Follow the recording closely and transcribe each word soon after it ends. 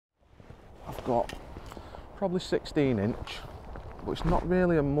got probably 16 inch, but it's not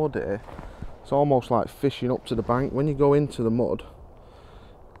really a muddy. It's almost like fishing up to the bank. When you go into the mud,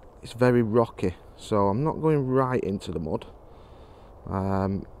 it's very rocky, so I'm not going right into the mud,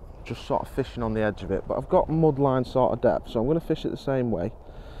 just sort of fishing on the edge of it. But I've got mudline sort of depth, so I'm going to fish it the same way,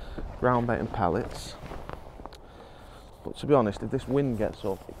 ground bait and pellets. But to be honest, if this wind gets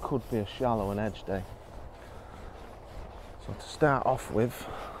up, it could be a shallow and edge day. So to start off with,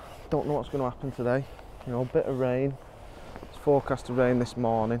 don't know what's going to happen today. You know, a bit of rain. It's forecast to rain this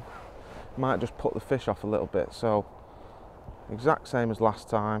morning. Might just put the fish off a little bit. So exact same as last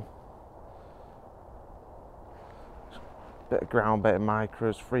time. Bit of ground bait and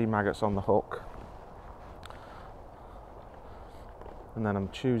micros, 3 maggots on the hook. And then I'm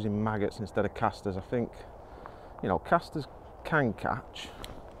choosing maggots instead of casters. I think, you know, casters can catch,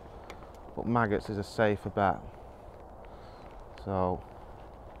 but maggots is a safer bet. So,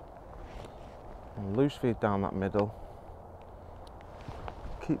 loose feed down that middle.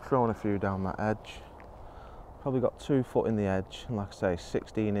 Keep throwing a few down that edge. Probably got 2 foot in the edge, and like I say,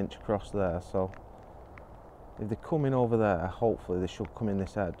 16 inch across there. So, if they're coming over there, hopefully they should come in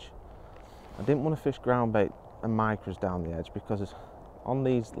this edge. I didn't want to fish ground bait and micros down the edge because on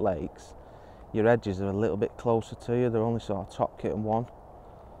these lakes, your edges are a little bit closer to you. They're only sort of top kit and 1,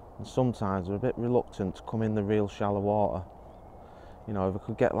 and sometimes they're a bit reluctant to come in the real shallow water. You know, if I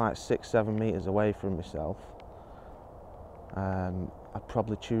could get like 6-7 meters away from myself, I'd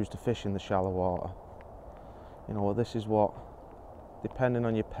probably choose to fish in the shallow water. You know, this is what, depending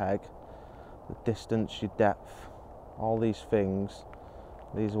on your peg, the distance, your depth, all these things,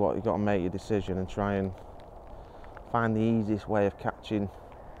 these are what you've got to make your decision and try and find the easiest way of catching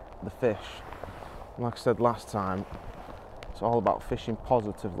the fish. Like I said last time, it's all about fishing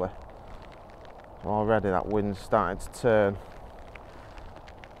positively. Already that wind's starting to turn.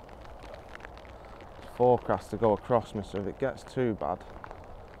 It's forecast to go across me, so if it gets too bad,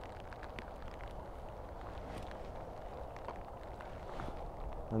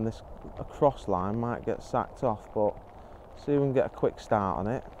 then this across line might get sacked off, but see if we can get a quick start on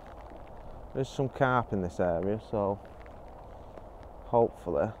it. There's some carp in this area, so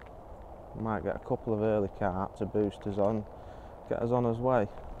hopefully we might get a couple of early carp to boost us on, get us on his way.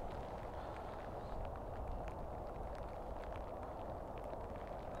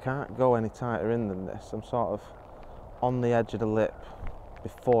 Can't go any tighter in than this. I'm sort of on the edge of the lip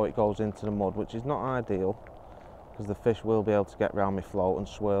before it goes into the mud, which is not ideal because the fish will be able to get round my float and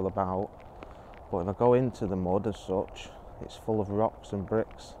swirl about. But if I go into the mud as such, it's full of rocks and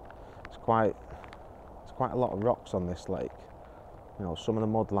bricks. It's quite a lot of rocks on this lake. You know, some of the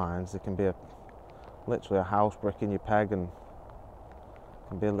mud lines, there can be literally a house brick in your peg, and it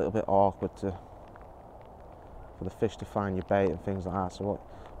can be a little bit awkward for the fish to find your bait and things like that. So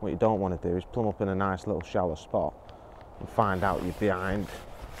what you don't want to do is plumb up in a nice little shallow spot and find out you're behind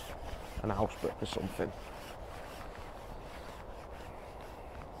an house brick or something.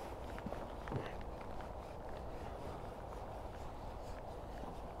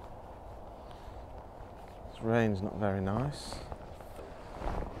 This rain's not very nice.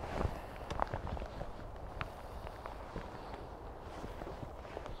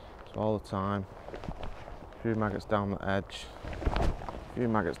 So all the time, a few maggots down the edge, a few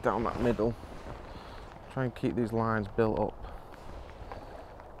maggots down that middle. Try and keep these lines built up.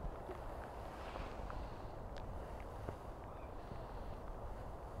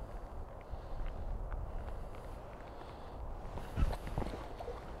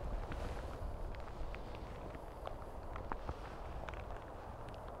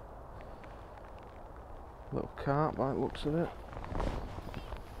 Little carp by the looks of it.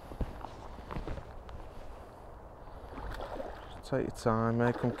 Just take your time,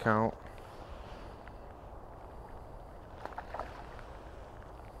 make them count.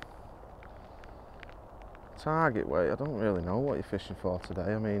 Target weight, I don't really know what you're fishing for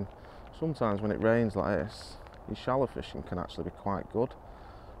today. I mean, sometimes when it rains like this, your shallow fishing can actually be quite good.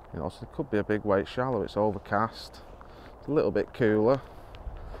 You know, so it could be a big weight shallow. It's overcast, it's a little bit cooler.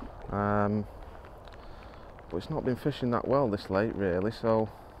 But it's not been fishing that well this late really, so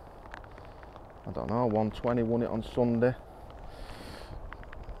I don't know, 120 won it on Sunday.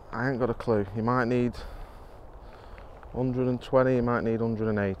 I ain't got a clue. You might need 120, you might need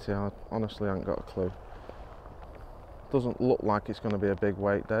 180. I honestly ain't got a clue. Doesn't look like it's going to be a big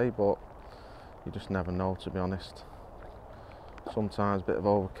weight day, but you just never know, to be honest. Sometimes a bit of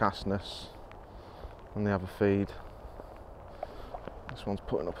overcastness and they have a feed. This one's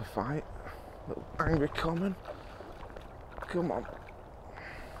putting up a fight. Little angry common. Come on.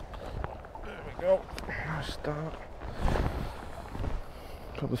 There we go. Nice start.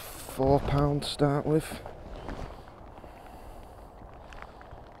 Probably £4 to start with.